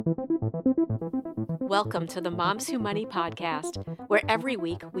Welcome to the Moms Who Money podcast, where every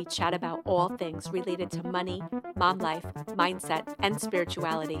week we chat about all things related to money, mom life, mindset, and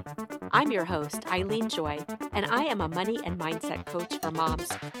spirituality. I'm your host, Eileen Joy, and I am a money and mindset coach for moms,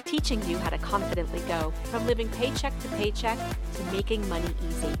 teaching you how to confidently go from living paycheck to paycheck to making money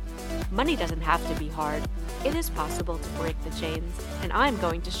easy. Money doesn't have to be hard. It is possible to break the chains, and I'm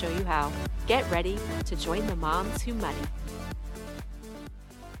going to show you how. Get ready to join the Moms Who Money.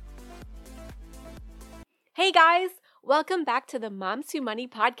 Hey guys, welcome back to the Moms Who Money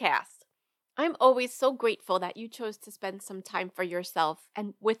podcast. I'm always so grateful that you chose to spend some time for yourself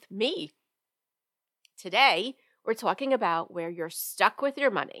and with me. Today, we're talking about where you're stuck with your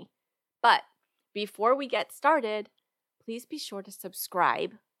money. But before we get started, please be sure to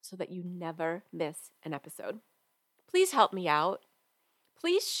subscribe so that you never miss an episode. Please help me out.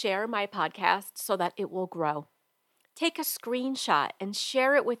 Please share my podcast so that it will grow. Take a screenshot and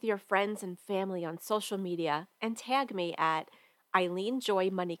share it with your friends and family on social media and tag me at Eileen Joy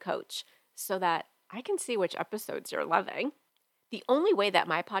Money Coach so that I can see which episodes you're loving. The only way that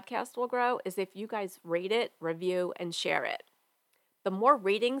my podcast will grow is if you guys rate it, review, and share it. The more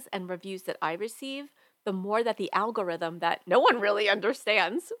ratings and reviews that I receive, the more that the algorithm that no one really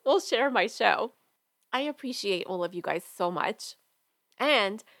understands will share my show. I appreciate all of you guys so much.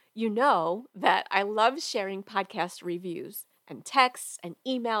 And you know that I love sharing podcast reviews and texts and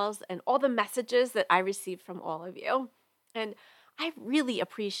emails and all the messages that I receive from all of you. And I really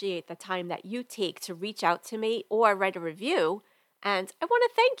appreciate the time that you take to reach out to me or write a review. And I want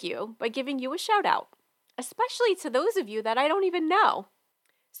to thank you by giving you a shout out, especially to those of you that I don't even know.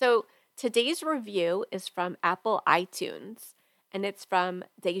 So today's review is from Apple iTunes, and it's from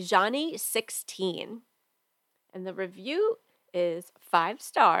Dejani16. And the review is 5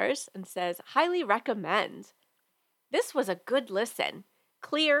 stars and says, highly recommend. This was a good listen,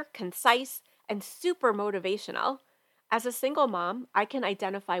 clear, concise, and super motivational. As a single mom, I can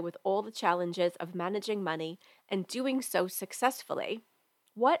identify with all the challenges of managing money and doing so successfully.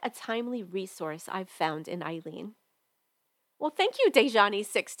 What a timely resource I've found in Eileen. Well, thank you,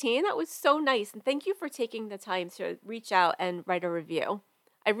 Dejani16. That was so nice. And thank you for taking the time to reach out and write a review.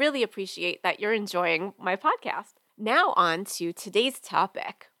 I really appreciate that you're enjoying my podcast. Now on to today's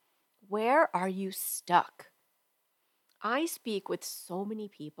topic. Where are you stuck? I speak with so many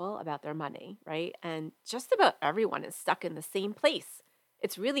people about their money, right? And just about everyone is stuck in the same place.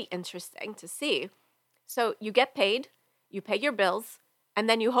 It's really interesting to see. So you get paid, you pay your bills, and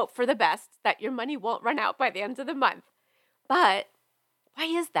then you hope for the best that your money won't run out by the end of the month. But why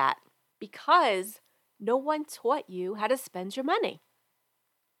is that? Because no one taught you how to spend your money.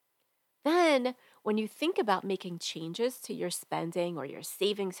 Then, when you think about making changes to your spending or your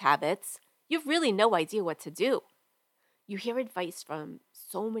savings habits, you have really no idea what to do. You hear advice from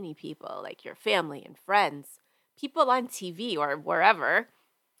so many people, like your family and friends, people on TV or wherever.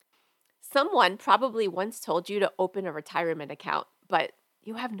 Someone probably once told you to open a retirement account, but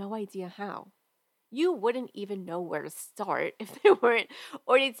you have no idea how. You wouldn't even know where to start if they weren't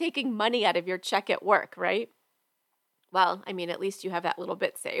already taking money out of your check at work, right? Well, I mean, at least you have that little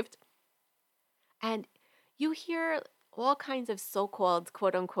bit saved. And you hear all kinds of so-called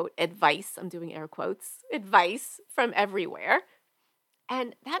quote-unquote advice, I'm doing air quotes, advice from everywhere.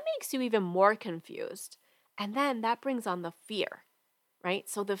 And that makes you even more confused. And then that brings on the fear, right?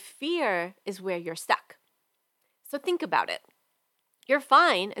 So the fear is where you're stuck. So think about it. You're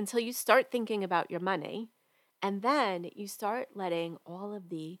fine until you start thinking about your money. And then you start letting all of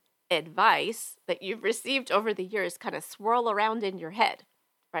the advice that you've received over the years kind of swirl around in your head,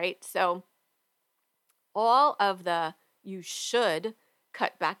 right? So all of the you should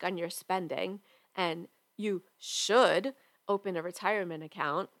cut back on your spending and you should open a retirement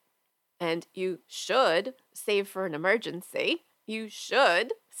account and you should save for an emergency. You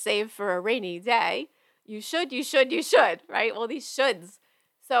should save for a rainy day. You should, right? All these shoulds.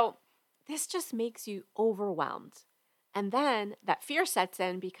 So this just makes you overwhelmed. And then that fear sets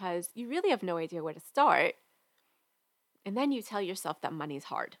in because you really have no idea where to start. And then you tell yourself that money's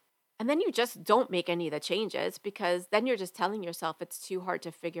hard. And then you just don't make any of the changes because then you're just telling yourself it's too hard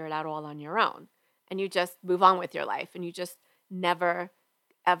to figure it out all on your own. And you just move on with your life and you just never,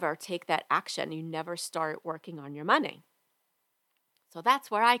 ever take that action. You never start working on your money. So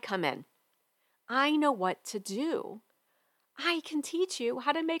that's where I come in. I know what to do. I can teach you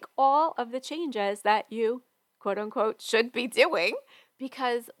how to make all of the changes that you, quote unquote, should be doing.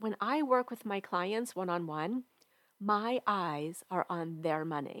 Because when I work with my clients one-on-one, my eyes are on their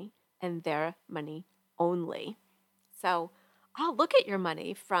money and their money only. So I'll look at your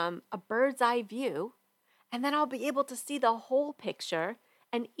money from a bird's eye view, and then I'll be able to see the whole picture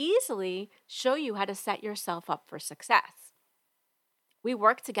and easily show you how to set yourself up for success. We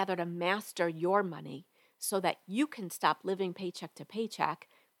work together to master your money so that you can stop living paycheck to paycheck,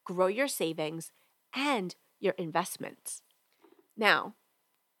 grow your savings, and your investments. Now,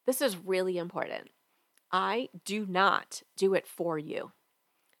 this is really important. I do not do it for you.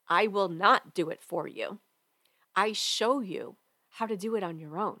 I will not do it for you. I show you how to do it on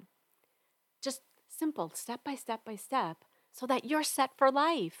your own. Just simple, step by step by step, so that you're set for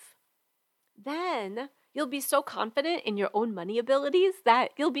life. Then you'll be so confident in your own money abilities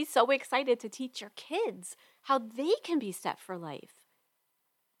that you'll be so excited to teach your kids how they can be set for life.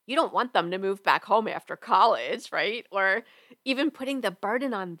 You don't want them to move back home after college, right? Or even putting the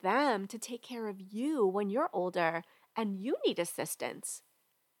burden on them to take care of you when you're older and you need assistance,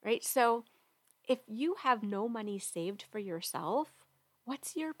 right? So if you have no money saved for yourself,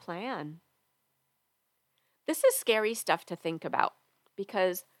 what's your plan? This is scary stuff to think about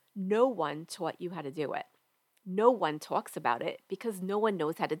because no one taught you how to do it. No one talks about it because no one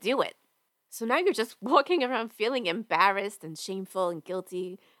knows how to do it. So now you're just walking around feeling embarrassed and shameful and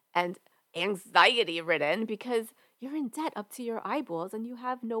guilty and anxiety ridden because you're in debt up to your eyeballs and you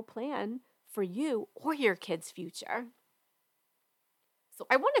have no plan for you or your kids' future. So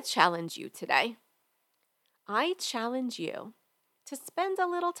I want to challenge you today. I challenge you to spend a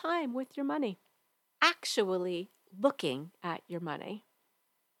little time with your money, actually looking at your money.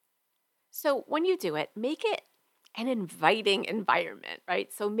 So when you do it, make it an inviting environment,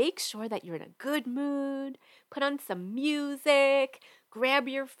 right? So make sure that you're in a good mood, put on some music, grab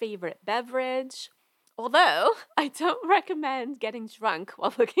your favorite beverage. Although I don't recommend getting drunk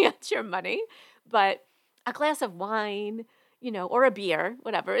while looking at your money, but a glass of wine, or a beer,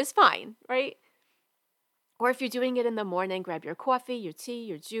 whatever is fine, right? Or if you're doing it in the morning, grab your coffee, your tea,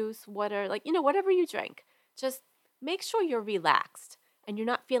 your juice, water, whatever you drink. Just make sure you're relaxed and you're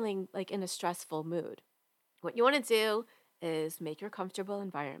not feeling like in a stressful mood. What you want to do is make your comfortable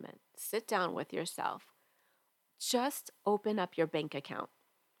environment. Sit down with yourself. Just open up your bank account,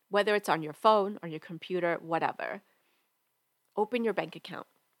 whether it's on your phone or your computer, whatever. Open your bank account.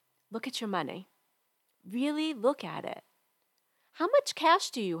 Look at your money. Really look at it. How much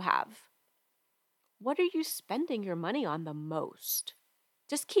cash do you have? What are you spending your money on the most?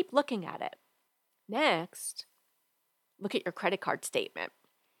 Just keep looking at it. Next, look at your credit card statement.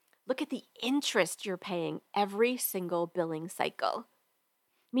 Look at the interest you're paying every single billing cycle.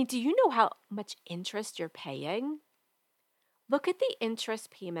 I mean, do you know how much interest you're paying? Look at the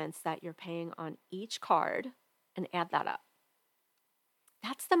interest payments that you're paying on each card and add that up.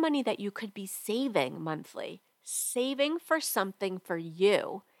 That's the money that you could be saving monthly, saving for something for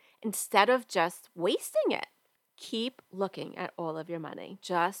you instead of just wasting it. Keep looking at all of your money.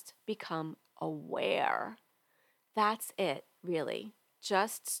 Just become aware. That's it, really.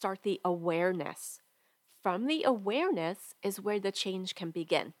 Just start the awareness. From the awareness is where the change can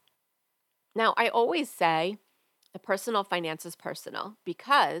begin. Now, I always say the personal finance is personal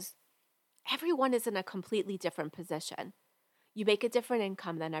because everyone is in a completely different position. You make a different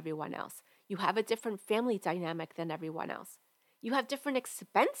income than everyone else. You have a different family dynamic than everyone else. You have different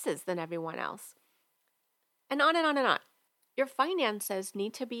expenses than everyone else. And on and on and on. Your finances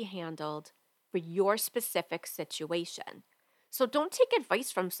need to be handled for your specific situation. So don't take advice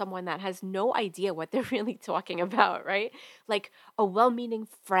from someone that has no idea what they're really talking about, right? Like a well-meaning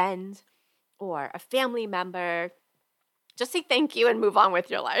friend or a family member. Just say thank you and move on with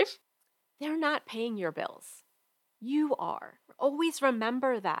your life. They're not paying your bills. You are. Always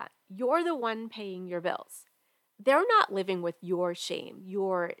remember that. You're the one paying your bills. They're not living with your shame,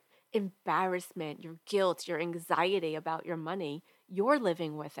 your embarrassment, your guilt, your anxiety about your money. You're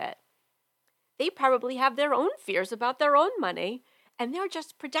living with it. They probably have their own fears about their own money, and they're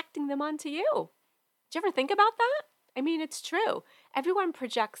just projecting them onto you. Did you ever think about that? I mean, it's true. Everyone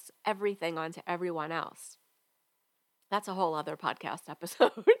projects everything onto everyone else. That's a whole other podcast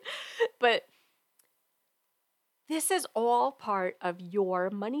episode. But this is all part of your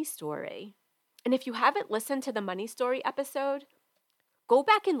money story. And if you haven't listened to the money story episode, go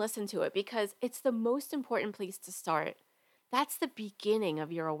back and listen to it because it's the most important place to start. That's the beginning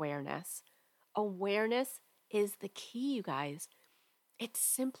of your awareness. Awareness is the key, you guys. It's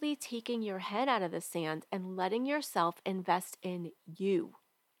simply taking your head out of the sand and letting yourself invest in you.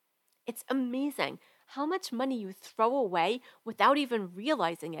 It's amazing how much money you throw away without even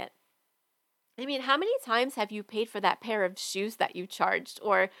realizing it. I mean, how many times have you paid for that pair of shoes that you charged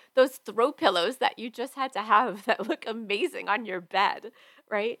or those throw pillows that you just had to have that look amazing on your bed,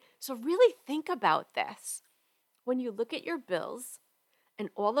 right? So really think about this. When you look at your bills and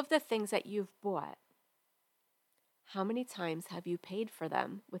all of the things that you've bought, how many times have you paid for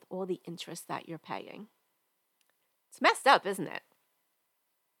them with all the interest that you're paying? It's messed up, isn't it?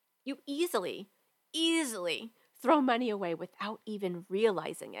 You easily throw money away without even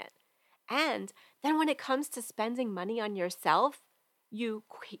realizing it. And then when it comes to spending money on yourself, you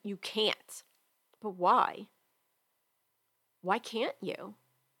can't. But why? Why can't you?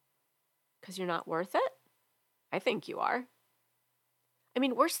 Because you're not worth it? I think you are. I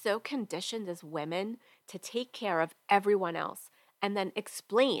mean, we're so conditioned as women to take care of everyone else and then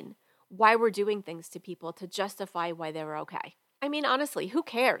explain why we're doing things to people to justify why they were okay. I mean, honestly, who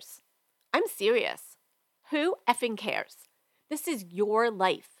cares? I'm serious. Who effing cares? This is your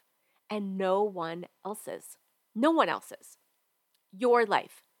life and no one else's. No one else's. Your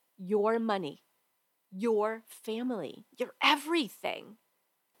life, your money, your family, your everything.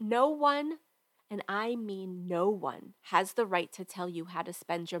 No one, and I mean no one, has the right to tell you how to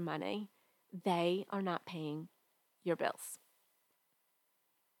spend your money. They are not paying your bills.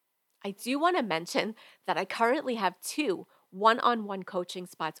 I do want to mention that I currently have 2 one-on-one coaching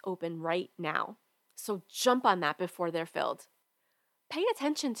spots open right now. So jump on that before they're filled. Pay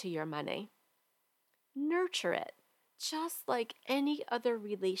attention to your money. Nurture it, just like any other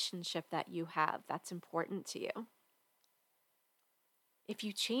relationship that you have that's important to you. If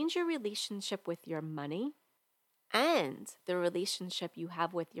you change your relationship with your money and the relationship you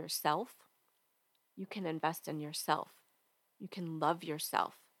have with yourself, you can invest in yourself. You can love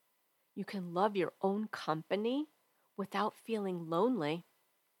yourself. You can love your own company without feeling lonely.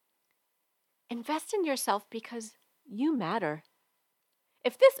 Invest in yourself because you matter.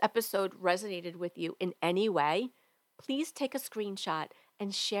 If this episode resonated with you in any way, please take a screenshot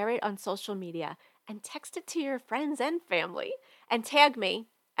and share it on social media and text it to your friends and family and tag me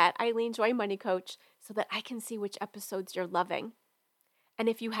at Eileen Joy Money Coach so that I can see which episodes you're loving. And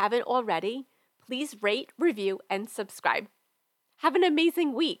if you haven't already, please rate, review, and subscribe. Have an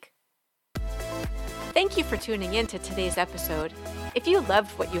amazing week. Thank you for tuning in to today's episode. If you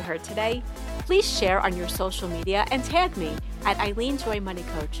loved what you heard today, please share on your social media and tag me at Eileen Joy Money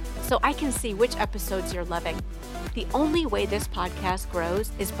Coach so I can see which episodes you're loving. The only way this podcast grows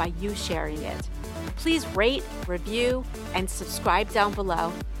is by you sharing it. Please rate, review, and subscribe down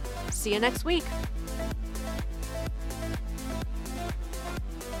below. See you next week.